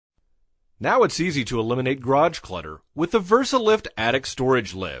Now it's easy to eliminate garage clutter with the VersaLift Attic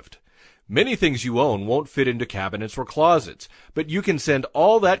Storage Lift. Many things you own won't fit into cabinets or closets, but you can send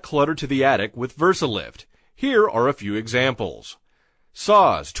all that clutter to the attic with VersaLift. Here are a few examples.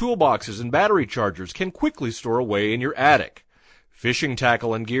 Saws, toolboxes, and battery chargers can quickly store away in your attic. Fishing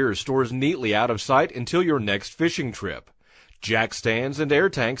tackle and gear stores neatly out of sight until your next fishing trip. Jack stands and air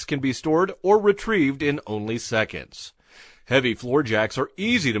tanks can be stored or retrieved in only seconds. Heavy floor jacks are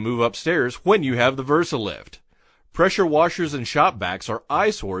easy to move upstairs when you have the VersaLift. Pressure washers and shop vacs are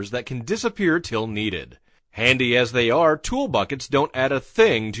eyesores that can disappear till needed. Handy as they are, tool buckets don't add a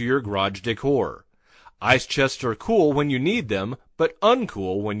thing to your garage decor. Ice chests are cool when you need them, but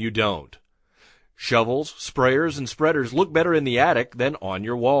uncool when you don't. Shovels, sprayers, and spreaders look better in the attic than on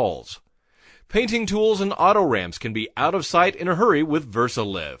your walls. Painting tools and auto ramps can be out of sight in a hurry with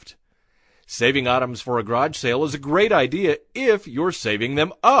VersaLift. Saving items for a garage sale is a great idea if you're saving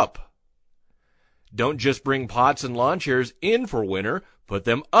them up. Don't just bring pots and lawn chairs in for winter, put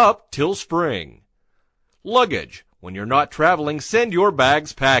them up till spring. Luggage. When you're not traveling, send your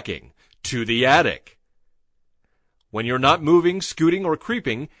bags packing to the attic. When you're not moving, scooting, or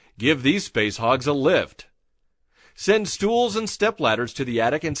creeping, give these space hogs a lift. Send stools and stepladders to the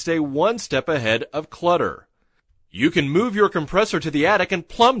attic and stay one step ahead of clutter. You can move your compressor to the attic and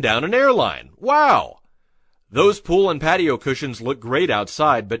plumb down an airline. Wow! Those pool and patio cushions look great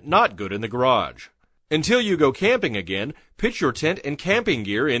outside, but not good in the garage. Until you go camping again, pitch your tent and camping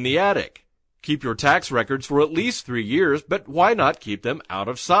gear in the attic. Keep your tax records for at least 3 years, but why not keep them out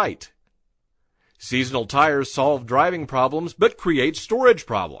of sight? Seasonal tires solve driving problems, but create storage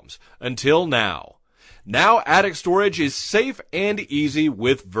problems. Until now. Now attic storage is safe and easy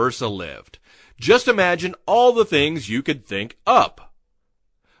with VersaLift. Just imagine all the things you could think up.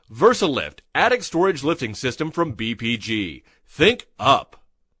 VersaLift, attic storage lifting system from BPG. Think up.